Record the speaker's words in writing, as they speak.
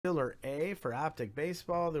filler A for Optic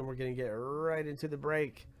Baseball. Then we're going to get right into the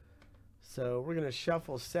break. So we're going to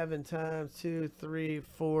shuffle 7 times. 2, 3,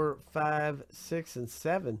 4, 5, 6, and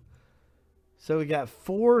 7. So we got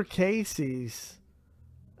 4 Casey's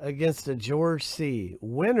against a George C.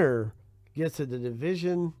 Winner gets to the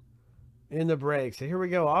division in the break. So here we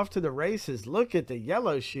go. Off to the races. Look at the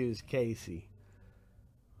yellow shoes, Casey.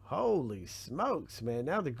 Holy smokes, man.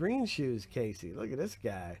 Now the green shoes, Casey. Look at this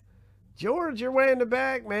guy. George, you're way in the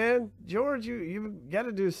back, man. George, you got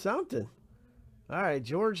to do something. All right,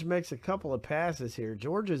 George makes a couple of passes here.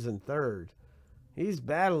 George is in third. He's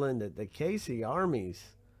battling the Casey armies.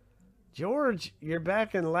 George, you're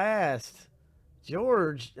back in last.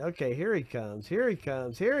 George, okay, here he comes. Here he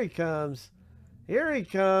comes. Here he comes. Here he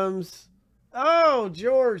comes. Oh,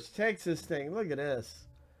 George takes this thing. Look at this.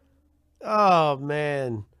 Oh,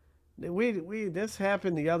 man. This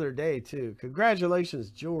happened the other day, too. Congratulations,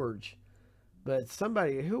 George. But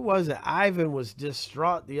somebody, who was it? Ivan was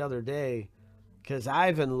distraught the other day because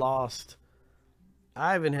Ivan lost.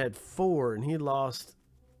 Ivan had 4, and he lost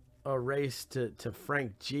a race to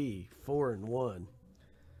Frank G, 4-1.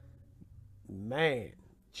 Man,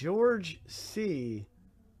 George C,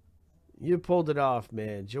 you pulled it off,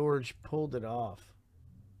 man. George pulled it off.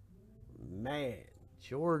 Man,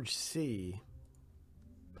 George C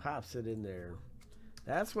pops it in there.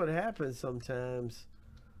 That's what happens sometimes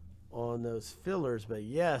on those fillers. But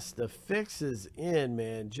yes, the fix is in,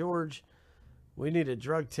 man. George, we need to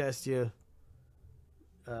drug test you.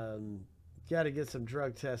 Got to get some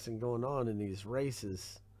drug testing going on in these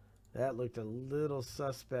races. That looked a little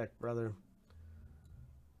suspect, brother.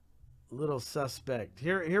 Little suspect.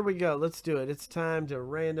 Here we go. Let's do it. It's time to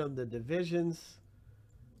random the divisions.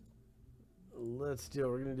 Let's do it.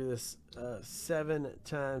 We're going to do this 7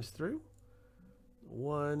 times through.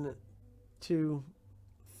 1, 2,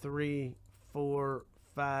 3, 4,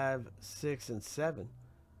 5, 6, and 7.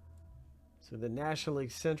 So the National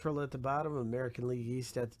League Central at the bottom, American League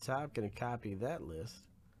East at the top. Going to copy that list.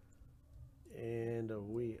 And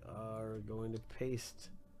we are going to paste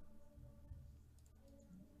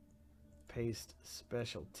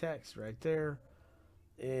special text right there.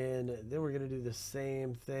 And then we're going to do the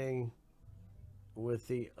same thing with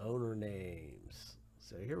the owner names.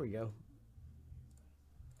 So here we go.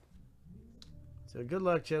 So good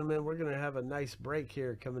luck, gentlemen. We're going to have a nice break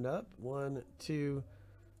here coming up. 1, 2,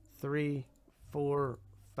 3, 4,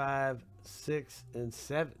 5, 6, and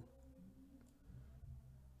 7.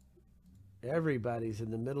 Everybody's in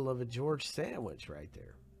the middle of a George sandwich right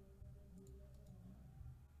there.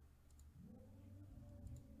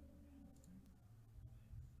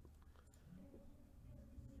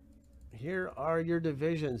 Here are your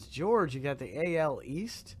divisions. George, you got the AL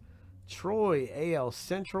East. Troy, AL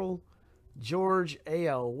Central. George,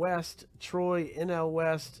 AL West. Troy, NL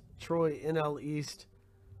West. Troy, NL East.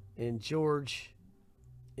 And George,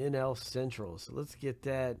 NL Central. So let's get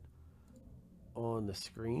that on the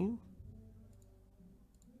screen.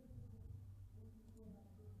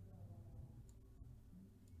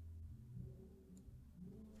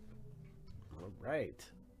 All right.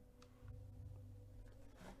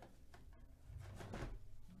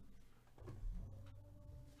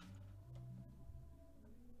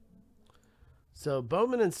 So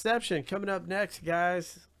Bowman Inception coming up next,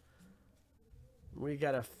 guys. We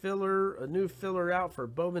got a new filler out for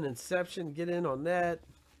Bowman Inception. Get in on that.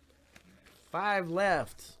 5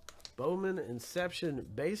 left. Bowman Inception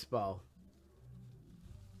Baseball.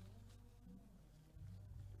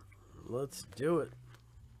 Let's do it.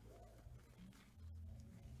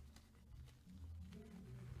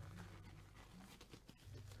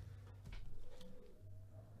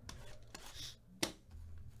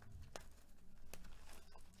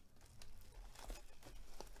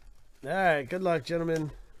 All right, good luck, gentlemen.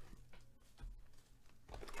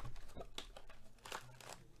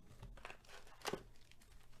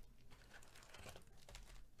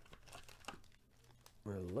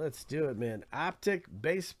 Well, let's do it, man. Optic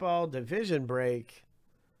Baseball Division Break.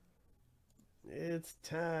 It's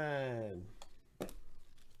time.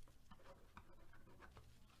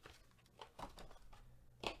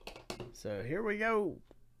 So here we go.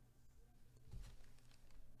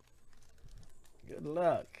 Good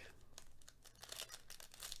luck.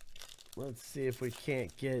 Let's see if we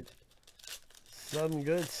can't get some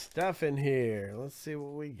good stuff in here. Let's see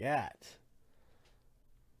what we got.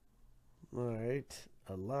 All right.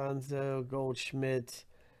 Alonzo, Goldschmidt.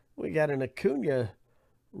 We got an Acuna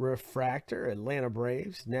refractor, Atlanta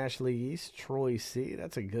Braves, National League East, Troy C.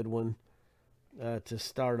 That's a good one to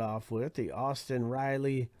start off with. The Austin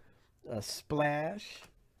Riley Splash.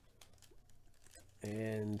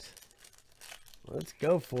 And Let's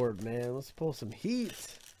go for it, man. Let's pull some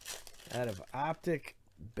heat out of Optic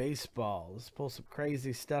Baseball. Let's pull some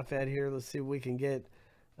crazy stuff out here. Let's see if we can get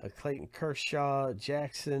a Clayton Kershaw,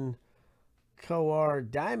 Jackson Kowar,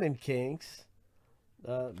 Diamond Kings.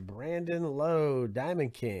 Brandon Lowe,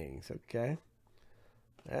 Diamond Kings. Okay.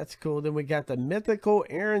 That's cool. Then we got the mythical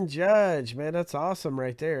Aaron Judge. Man, that's awesome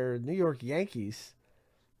right there. New York Yankees.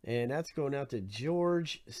 And that's going out to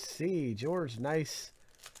George C. George, nice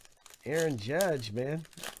Aaron Judge, man.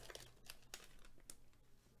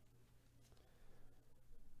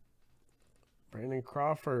 Brandon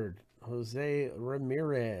Crawford, Jose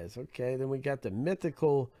Ramirez. Okay, then we got the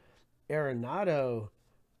mythical Arenado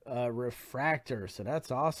refractor. So that's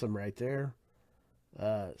awesome right there.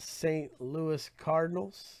 St. Louis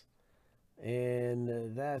Cardinals.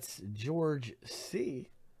 And that's George C.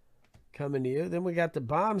 coming to you. Then we got the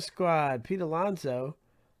Bomb Squad, Pete Alonso.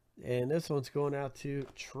 And this one's going out to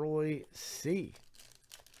Troy C.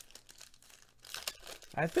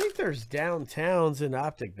 I think there's downtowns in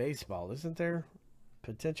Optic Baseball, isn't there?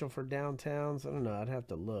 Potential for downtowns? I don't know. I'd have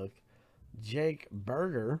to look. Jake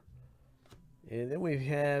Berger. And then we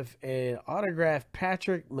have an autographed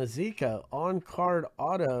Patrick Mazeika on-card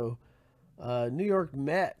auto, New York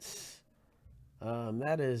Mets.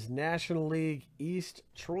 That is National League East,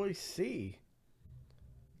 Troy C.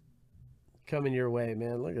 Coming your way,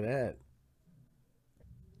 man. Look at that.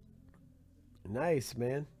 Nice,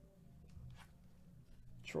 man.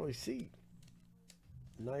 Troy C.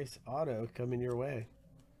 Nice auto coming your way.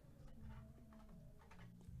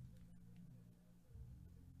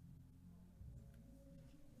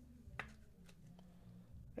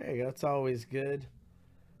 There you go. It's always good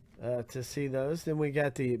to see those. Then we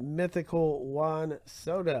got the mythical Juan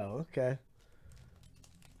Soto. Okay.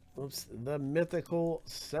 Oops. The mythical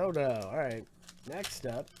Soto. All right. Next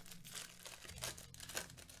up.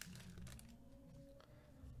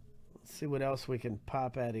 Let's see what else we can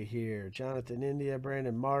pop out of here. Jonathan India,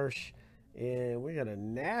 Brandon Marsh. And we got a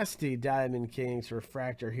nasty Diamond Kings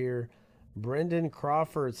refractor here. Brendan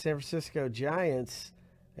Crawford, San Francisco Giants.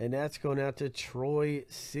 And that's going out to Troy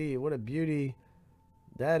C. What a beauty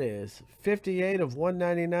that is. 58 of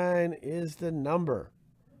 199 is the number.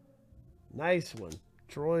 Nice one.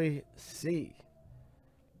 Troy C.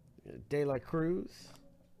 De La Cruz.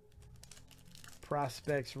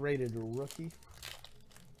 Prospects rated rookie.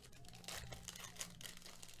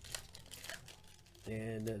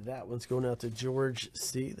 And that one's going out to George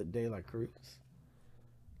C. The De La Cruz.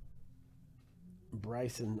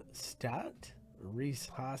 Bryson Stott. Reese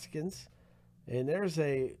Hoskins. And there's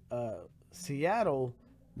a Seattle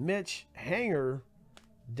Mitch Hanger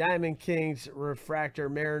Diamond Kings refractor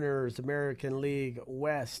Mariners American League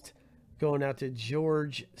West going out to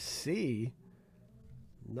George C.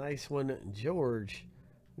 Nice one, George.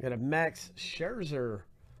 We got a Max Scherzer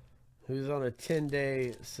who's on a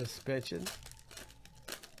 10-day suspension.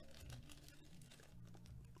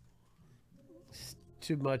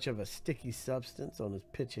 Too much of a sticky substance on his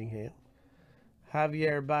pitching hand.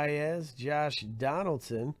 Javier Baez, Josh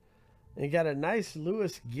Donaldson, and got a nice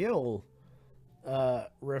Lewis Gill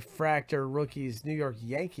refractor rookies, New York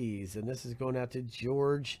Yankees, and this is going out to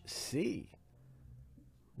George C.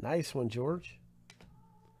 Nice one, George.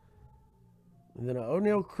 And then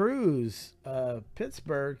O'Neal Cruz,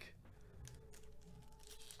 Pittsburgh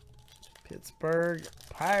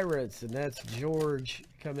Pirates, and that's George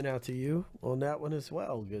coming out to you on that one as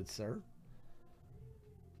well, good sir.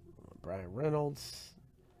 Brian Reynolds,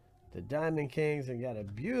 the Diamond Kings, and got a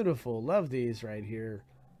beautiful, love these right here.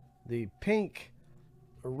 The pink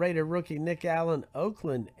rated rookie Nick Allen,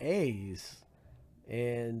 Oakland A's.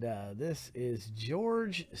 And this is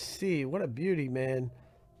George C. What a beauty, man.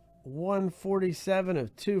 147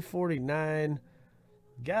 of 249.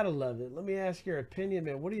 Gotta love it. Let me ask your opinion,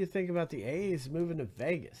 man. What do you think about the A's moving to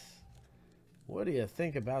Vegas? What do you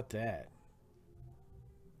think about that?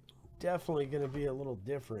 Definitely going to be a little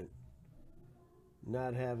different.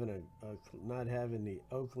 Not having the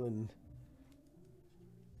Oakland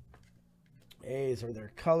A's. Are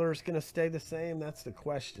their colors going to stay the same? That's the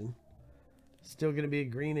question. Still going to be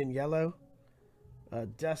green and yellow.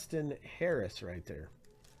 Dustin Harris right there.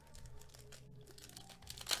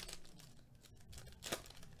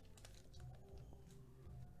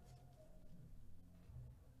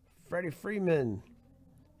 Freddie Freeman,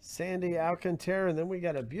 Sandy Alcantara, and then we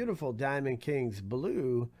got a beautiful Diamond Kings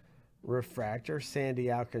blue refractor,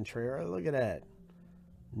 Sandy Alcantara. Look at that.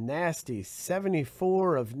 Nasty.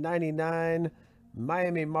 74 of 99.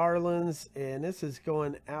 Miami Marlins. And this is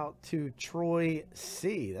going out to Troy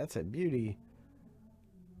C. That's a beauty.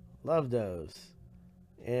 Love those.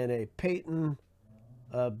 And a Peyton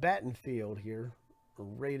Battenfield here,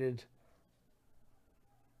 rated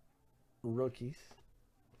rookies.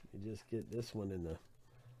 You just get this one in a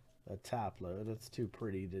top load. It's too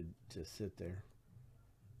pretty to sit there.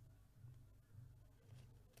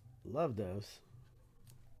 Love those.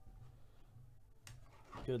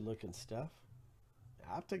 Good looking stuff.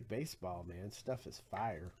 Optic baseball, man. Stuff is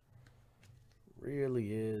fire.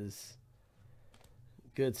 Really is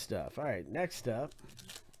good stuff. All right, next up.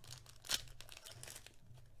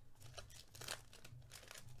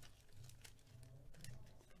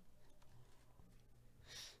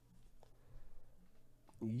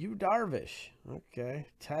 Yu Darvish. Okay.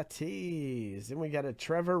 Tatis. Then we got a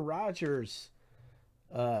Trevor Rogers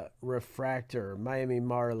refractor. Miami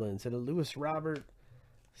Marlins. And a Lewis Robert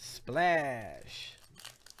splash.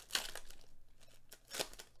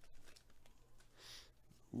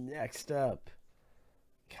 Next up.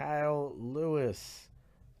 Kyle Lewis.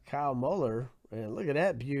 Kyle Muller. And look at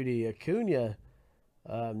that beauty. Acuna.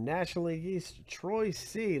 National League East. Troy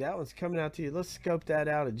C. That one's coming out to you. Let's scope that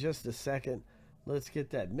out in just a second. Let's get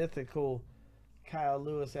that mythical Kyle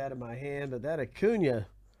Lewis out of my hand. But that Acuna,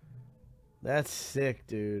 that's sick,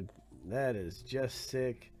 dude. That is just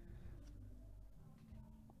sick.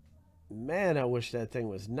 Man, I wish that thing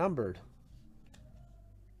was numbered.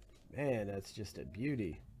 Man, that's just a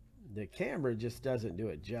beauty. The camera just doesn't do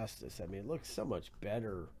it justice. I mean, it looks so much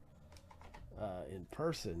better in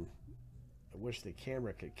person. I wish the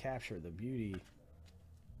camera could capture the beauty.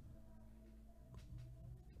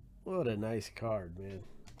 What a nice card, man.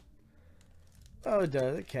 Oh, it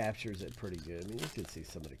does. It captures it pretty good. I mean, you can see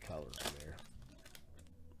some of the color in there.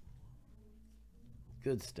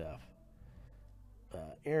 Good stuff.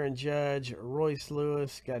 Aaron Judge, Royce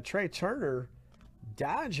Lewis. Got Trey Turner,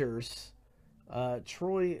 Dodgers.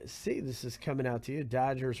 Troy C. This is coming out to you.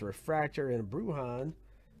 Dodgers refractor and Brujan.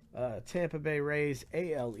 Tampa Bay Rays,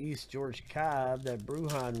 AL East, George Cobb. That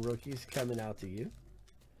Brujan rookie's coming out to you.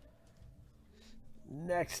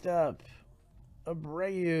 Next up,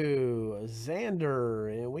 Abreu, Xander,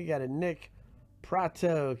 and we got a Nick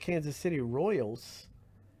Prato, Kansas City Royals.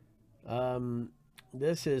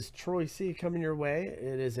 This is Troy C. coming your way.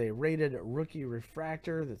 It is a rated rookie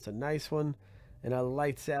refractor. That's a nice one. And a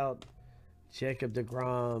lights out Jacob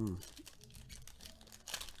deGrom.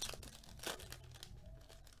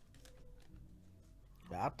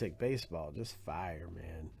 Optic baseball, just fire,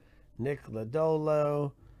 man. Nick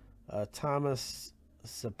Lodolo, Thomas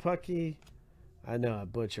Sapucki. I know I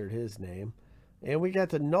butchered his name. And we got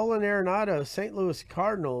the Nolan Arenado, St. Louis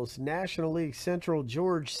Cardinals, National League Central,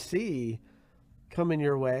 George C. coming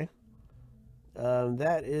your way.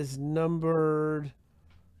 That is numbered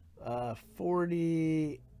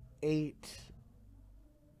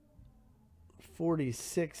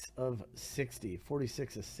 46 of 60.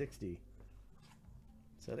 46 of 60.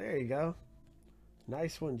 So there you go.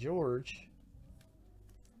 Nice one, George.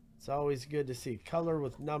 It's always good to see color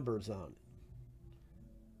with numbers on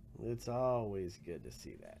it. It's always good to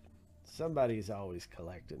see that. Somebody's always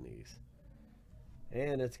collecting these.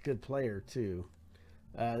 And it's a good player, too.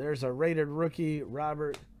 There's a rated rookie,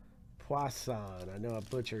 Robert Poisson. I know I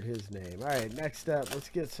butchered his name. All right, next up, let's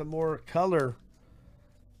get some more color.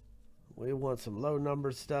 We want some low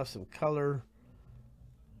number stuff, some color.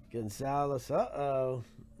 Gonzalez. Uh-oh.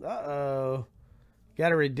 Uh-oh.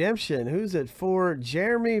 Got a redemption. Who's it for?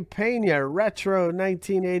 Jeremy Pena. Retro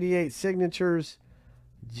 1988 signatures.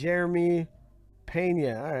 Jeremy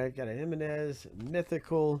Pena. All right, got a Jimenez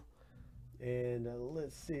mythical. And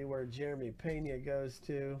let's see where Jeremy Pena goes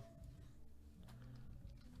to.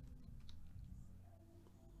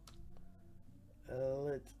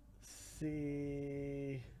 Let's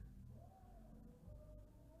see.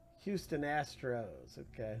 Houston Astros.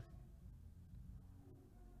 Okay.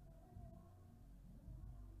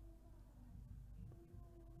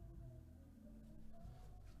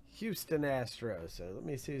 Houston Astros. So let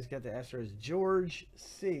me see who's got the Astros. George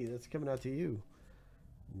C. That's coming out to you.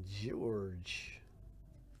 George.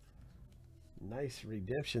 Nice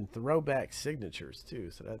redemption. Throwback signatures,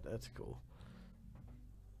 too. So that's cool.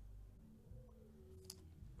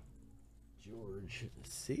 George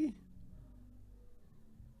C.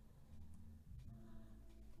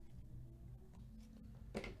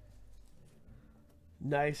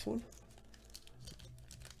 Nice one.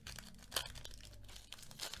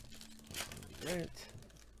 All right.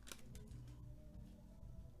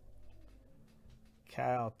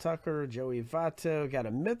 Kyle Tucker, Joey Votto. Got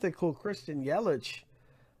a mythical Christian Yelich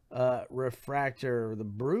refractor, the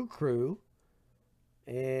Brew Crew.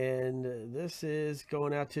 And this is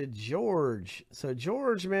going out to George. So,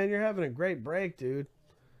 George, man, you're having a great break, dude.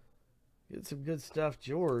 Get some good stuff,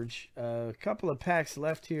 George. A couple of packs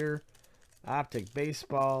left here. Optic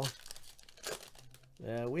Baseball.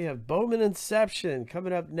 We have Bowman Inception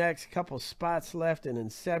coming up next. Couple spots left in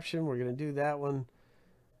Inception. We're going to do that one.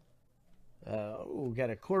 We got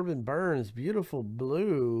a Corbin Burns. Beautiful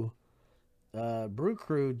blue. Brew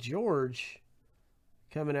Crew George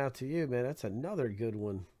coming out to you, man. That's another good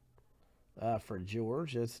one for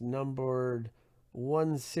George. That's numbered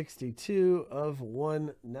 162 of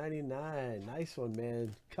 199. Nice one,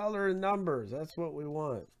 man. Color and numbers. That's what we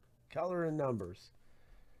want. Color and numbers.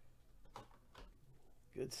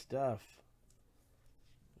 Good stuff.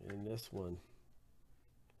 And this one.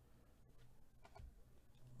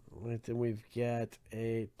 And then we've got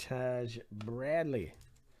a Taj Bradley.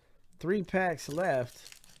 3 packs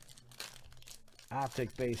left.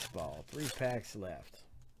 Optic Baseball. 3 packs left.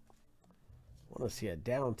 I want to see a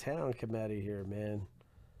downtown come out of here, man.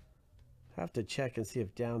 Have to check and see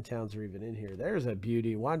if downtowns are even in here. There's a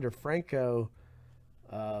beauty. Wander Franco.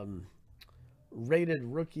 Rated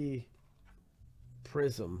rookie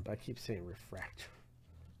prism. I keep saying refractor.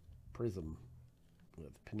 Prism.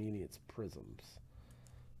 With Panini, it's prisms.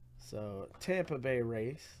 So, Tampa Bay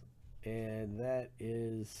race. And that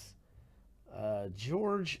is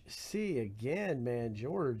George C. Again, man.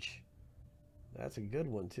 George. That's a good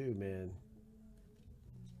one, too, man.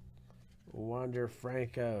 Wander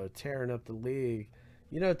Franco tearing up the league.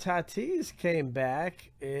 You know, Tatis came back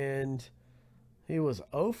and he was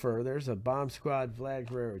 0-for. There's a Bomb Squad Vlad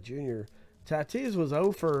Guerrero Jr. Tatis was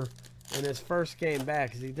 0-for in his first game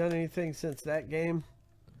back. Has he done anything since that game?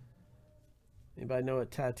 Anybody know what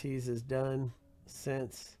Tatis has done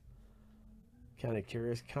since? Kind of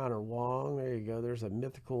curious. Connor Wong. There you go. There's a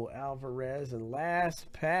mythical Alvarez. And last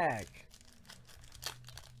pack.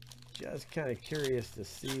 Just kind of curious to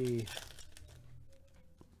see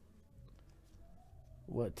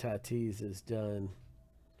what Tatis has done.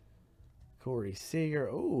 Corey Seager.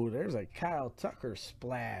 Oh, there's a Kyle Tucker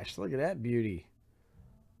splash. Look at that beauty.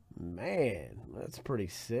 Man, that's pretty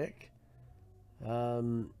sick.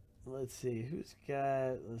 Let's see. Who's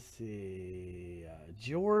got... Let's see.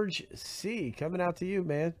 George C. coming out to you,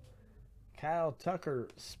 man. Kyle Tucker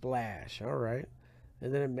splash. All right.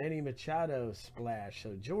 And then a Manny Machado splash.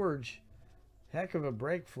 So, George, heck of a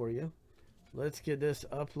break for you. Let's get this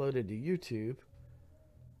uploaded to YouTube.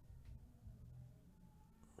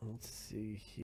 Let's see here.